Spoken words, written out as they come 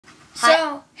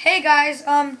So, hey guys,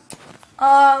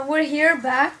 we're here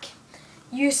back,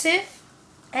 Yousef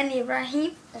and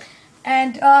Ibrahim,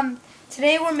 and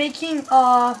today we're making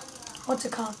what's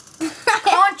it called?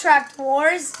 Contract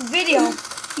Wars video.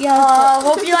 Yeah.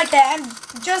 Hope you like that.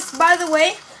 And just by the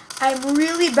way, I'm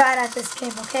really bad at this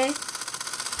game. Okay.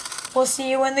 We'll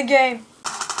see you in the game.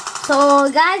 So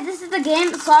guys, this is the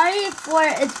game. Sorry for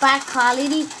its bad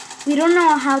quality. We don't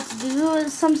know how to do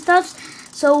some stuff.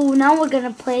 So now we're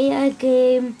gonna play a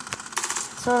game.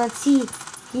 So let's see.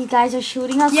 You guys are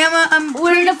shooting us. Yeah,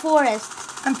 we're in the forest.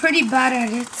 I'm pretty bad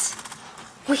at it.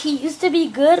 Well, he used to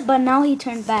be good, but now he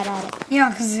turned bad at it. Yeah,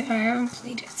 because I haven't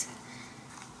played it.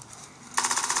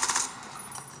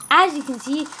 As you can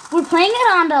see, we're playing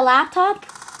it on the laptop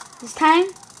this time.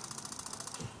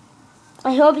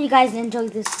 I hope you guys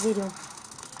enjoyed this video.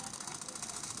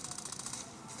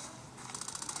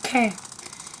 Okay.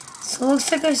 So it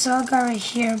looks like I saw a guy right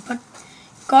here, but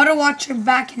gotta watch your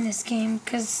back in this game,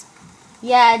 because...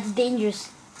 Yeah, it's dangerous.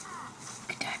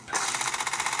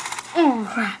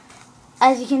 Crap.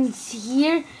 As you can see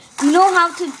here, you know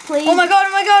how to play... Oh my god,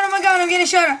 oh my god, oh my god, I'm getting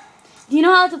shot at. Do you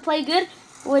know how to play good?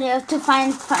 When you have to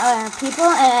find people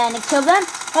and kill them.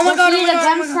 Oh my god, hear the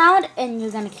gun sound and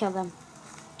you're gonna kill them.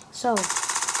 So,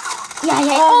 yeah.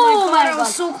 Oh my god, I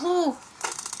was so close.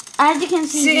 As you can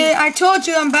see, See, I told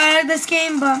you I'm bad at this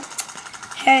game, but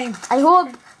hey. I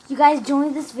hope you guys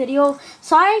enjoyed this video.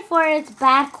 Sorry for its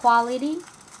bad quality.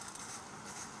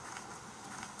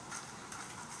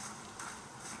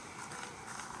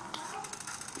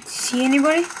 See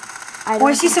anybody?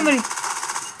 I see somebody.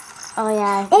 Oh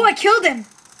yeah. Oh, I killed him.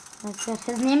 That's it.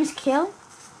 His name is Kill?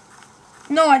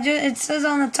 No, it says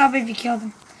on the top if you killed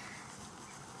him.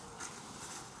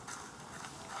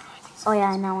 Oh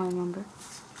yeah, now I remember.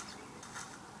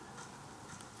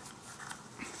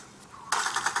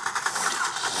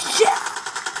 Shit!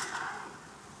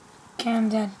 Okay, I'm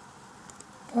dead.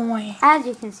 Boy. As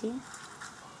you can see.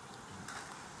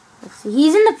 Let's see.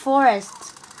 He's in the forest.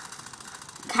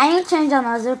 Can you change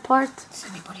another part? Does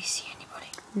anybody see anybody?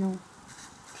 No.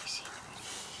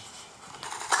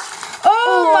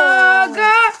 Oh my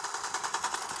god!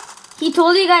 He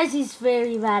told you guys he's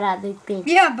very bad at this game.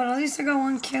 Yeah, but at least I got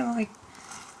one kill. Like,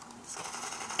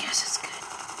 guess it's good.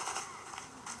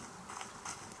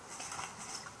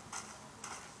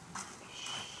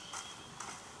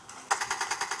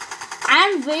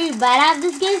 I'm very bad at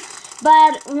this game,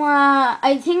 but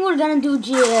I think we're gonna do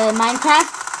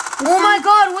Minecraft. Oh my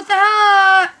god, what the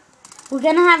hell? We're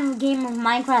gonna have a game of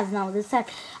Minecraft now this time.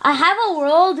 I have a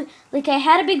world, like I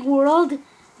had a big world,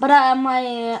 but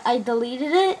I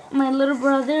deleted it. My little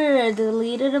brother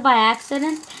deleted it by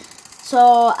accident.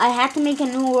 So I had to make a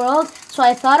new world. So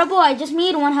I thought about, I just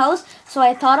made one house. So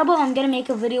I thought about, I'm gonna make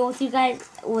a video with you guys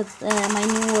with my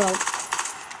new world.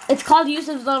 It's called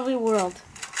Yousef's Lovely World.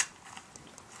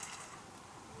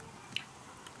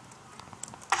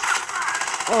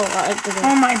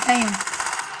 Oh my damn.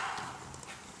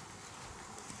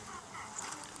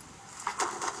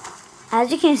 As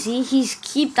you can see, he's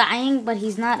keep dying, but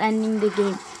he's not ending the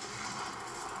game.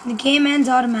 The game ends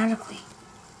automatically.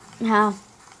 How?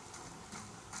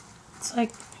 It's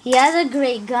like... He has a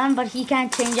great gun, but he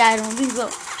can't change it. I don't think so.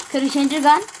 Can you change your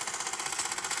gun?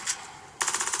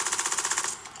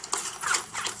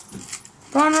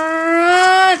 Run!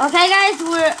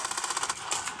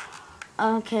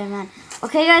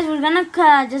 Okay, guys, we're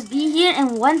gonna just be here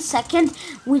in 1 second.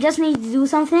 We just need to do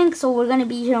something, so we're gonna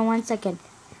be here in 1 second.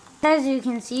 As you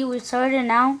can see, we started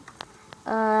now.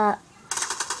 Yeah,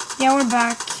 we're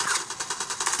back.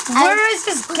 Where is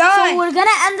this guy? So we're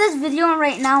gonna end this video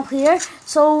right now here.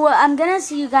 So I'm gonna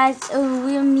see you guys,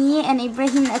 me and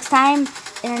Ibrahim next time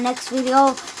in the next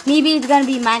video. Maybe it's gonna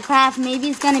be Minecraft, maybe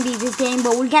it's gonna be this game,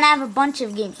 but we're gonna have a bunch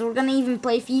of games. So we're gonna even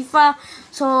play FIFA.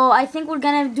 So I think we're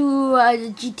gonna do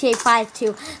GTA 5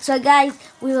 too. So guys,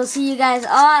 we will see you guys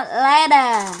all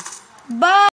later. Bye.